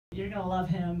You're going to love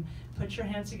him. Put your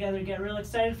hands together. Get real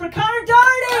excited for Connor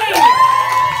Doherty!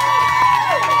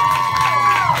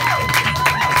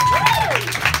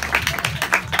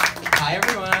 Hi,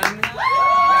 everyone.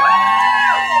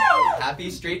 Happy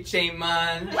Straight Shame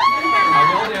Month. How are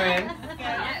you all doing?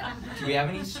 Do we have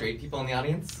any straight people in the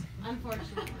audience?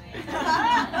 Unfortunately.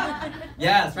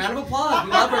 Yes, round of applause.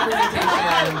 We love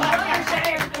representation.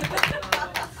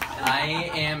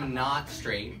 I am not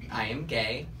straight. I am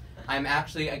gay. I'm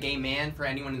actually a gay man for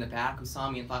anyone in the back who saw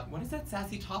me and thought, what is that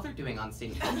sassy toddler doing on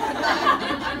stage? A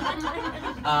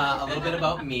little bit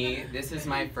about me. This is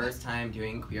my first time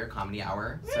doing Queer Comedy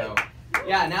Hour. So,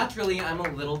 yeah, naturally, I'm a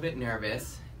little bit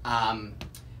nervous.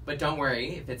 But don't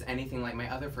worry, if it's anything like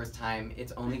my other first time,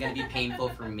 it's only going to be painful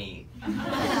for me.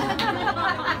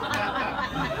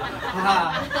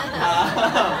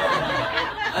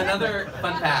 Another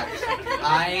fun fact,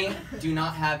 I do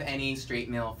not have any straight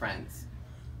male friends,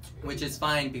 which is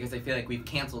fine because I feel like we've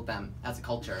canceled them as a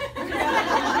culture.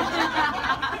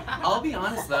 I'll be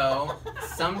honest though,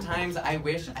 sometimes I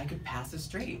wish I could pass as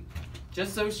straight,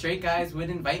 just so straight guys would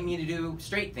invite me to do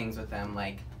straight things with them,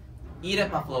 like eat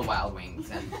at Buffalo Wild Wings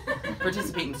and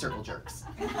participate in circle jerks.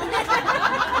 But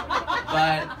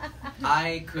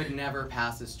I could never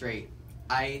pass as straight.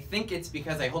 I think it's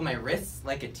because I hold my wrists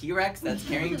like a T-Rex that's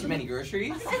carrying too many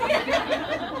groceries.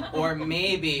 Or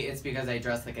maybe it's because I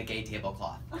dress like a gay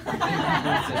tablecloth. Who's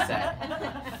to say?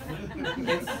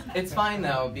 It's fine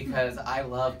though, because I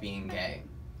love being gay.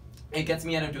 It gets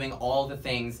me out of doing all the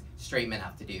things straight men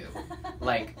have to do,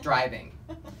 like driving,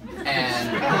 and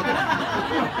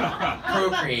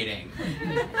procreating,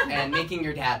 and making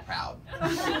your dad proud.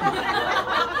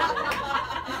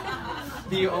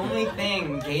 The only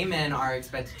thing gay men are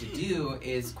expected to do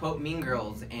is quote Mean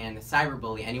Girls and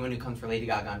cyberbully anyone who comes for Lady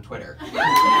Gaga on Twitter.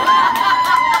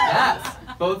 Yes,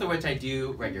 both of which I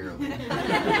do regularly.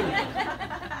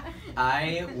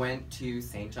 I went to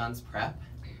St. John's Prep,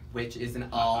 which is an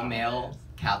all-male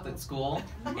Catholic school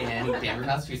in Danvers,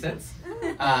 Massachusetts.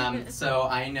 So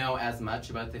I know as much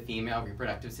about the female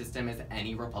reproductive system as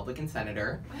any Republican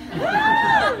senator.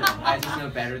 I just know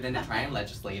better than to try and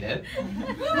legislate it.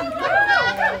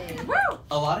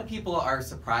 A lot of people are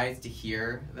surprised to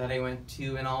hear that I went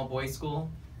to an all-boys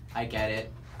school. I get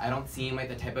it. I don't seem like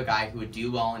the type of guy who would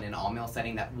do well in an all-male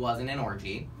setting that wasn't an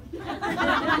orgy.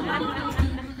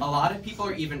 A lot of people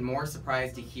are even more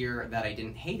surprised to hear that I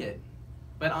didn't hate it.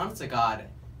 But honest to God,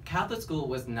 Catholic school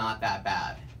was not that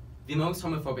bad. The most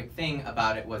homophobic thing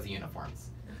about it was the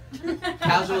uniforms.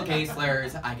 Casual gay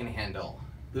slurs I can handle.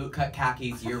 Bootcut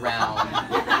khakis year-round,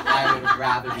 I would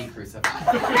rather be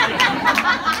crucified.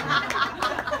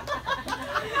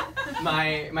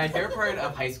 My favorite part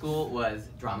of high school was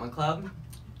drama club.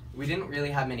 We didn't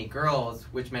really have many girls,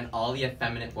 which meant all the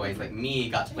effeminate boys like me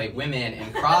got to play women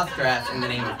and cross-dress in the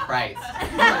name of Christ.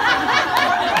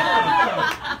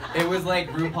 It was like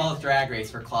RuPaul's Drag Race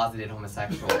for closeted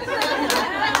homosexuals.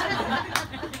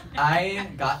 I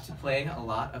got to play a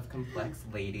lot of complex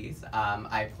ladies.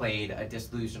 I played a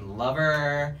disillusioned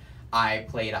lover. I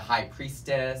played a high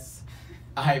priestess.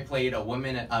 I played a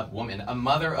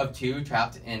mother of two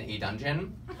trapped in a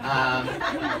dungeon.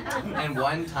 And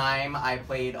one time I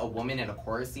played a woman in a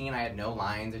chorus scene. I had no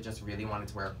lines, I just really wanted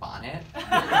to wear a bonnet.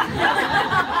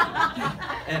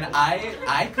 And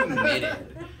I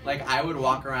committed. Like, I would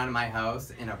walk around in my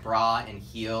house in a bra and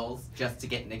heels just to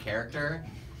get into character.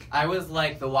 I was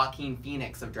like the Joaquin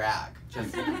Phoenix of drag,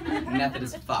 just method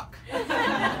as fuck.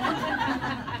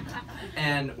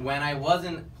 And when I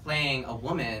wasn't playing a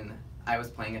woman, I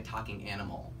was playing a talking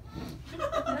animal.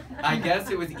 I guess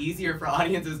it was easier for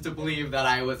audiences to believe that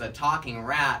I was a talking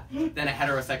rat than a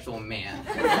heterosexual man.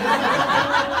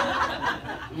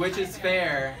 Which is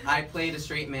fair. I played a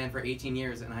straight man for 18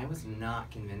 years and I was not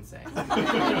convincing.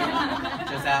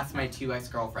 Just ask my 2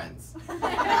 ex-girlfriends.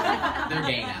 They're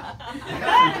gay now.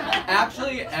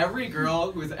 Actually, every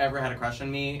girl who's ever had a crush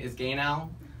on me is gay now,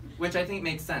 which I think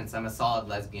makes sense. I'm a solid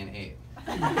lesbian 8.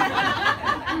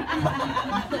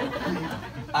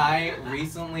 I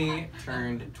recently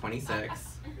turned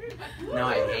 26. No,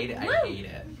 I hate it. I hate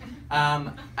it.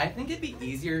 I think it'd be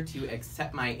easier to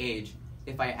accept my age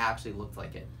if I actually looked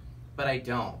like it. But I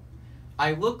don't.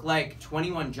 I look like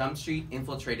 21 Jump Street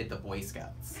infiltrated the Boy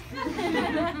Scouts.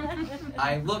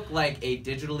 I look like a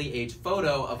digitally aged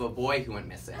photo of a boy who went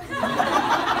missing.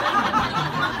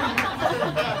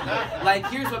 Like,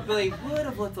 here's what Billy would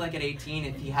have looked like at 18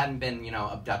 if he hadn't been, you know,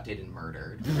 abducted and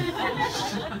murdered.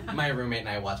 My roommate and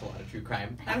I watch a lot of true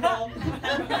crime.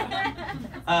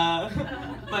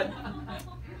 But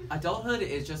adulthood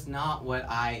is just not what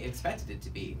I expected it to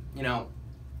be. You know,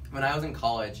 when I was in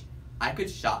college, I could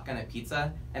shotgun a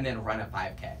pizza and then run a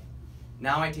 5K.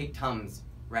 Now I take Tums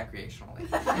recreationally.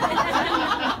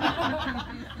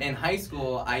 In high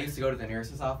school, I used to go to the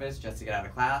nurse's office just to get out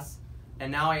of class,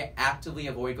 and now I actively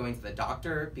avoid going to the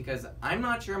doctor because I'm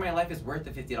not sure my life is worth the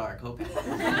 $50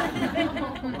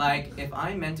 copay. Like, if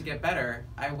I'm meant to get better,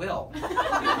 I will.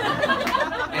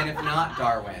 And if not,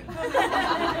 Darwin.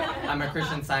 I'm a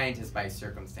Christian Scientist by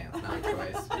circumstance, not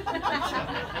choice.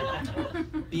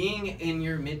 Being in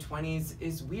your mid-20s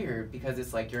is weird because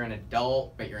it's like you're an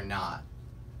adult, but you're not.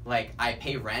 Like, I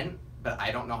pay rent, but I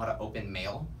don't know how to open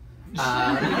mail.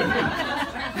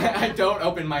 I don't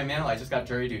open my mail, I just got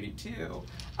jury duty too.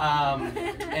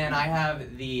 And I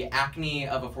have the acne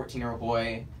of a 14-year-old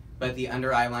boy, but the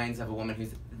under eye lines of a woman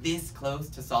who's this close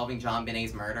to solving John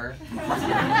Binet's murder.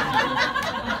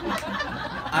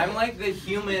 I'm like the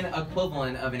human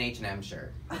equivalent of an H&M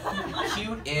shirt.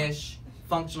 Cute-ish,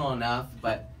 functional enough,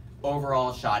 but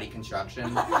overall shoddy construction.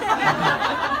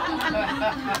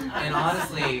 And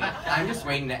honestly, I'm just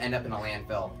waiting to end up in a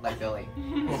landfill, like Billy.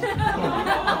 He's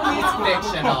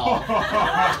fictional.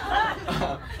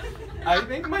 I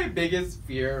think my biggest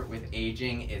fear with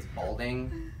aging is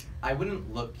balding. I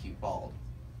wouldn't look cute bald.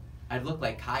 I'd look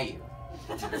like Caillou.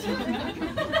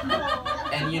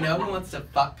 And you know who wants to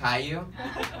fuck Caillou?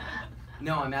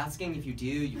 No, I'm asking if you do,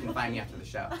 you can find me after the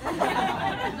show.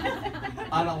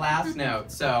 On a last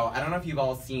note, so I don't know if you've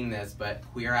all seen this, but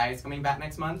Queer Eye is coming back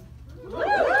next month.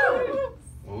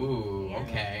 Ooh,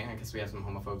 okay. I guess we have some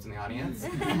homophobes in the audience.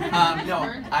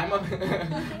 No,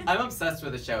 I'm obsessed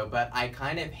with the show, but I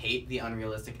kind of hate the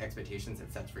unrealistic expectations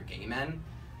it sets for gay men.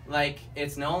 Like,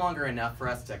 it's no longer enough for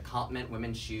us to compliment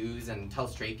women's shoes and tell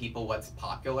straight people what's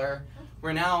popular.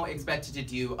 We're now expected to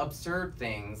do absurd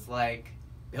things like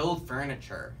build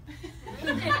furniture,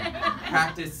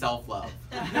 practice self-love,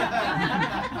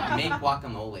 make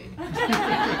guacamole.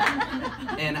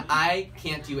 And I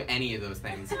can't do any of those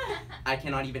things. I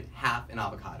cannot even half an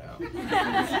avocado.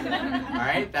 All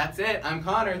right, that's it. I'm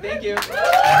Connor. Thank you.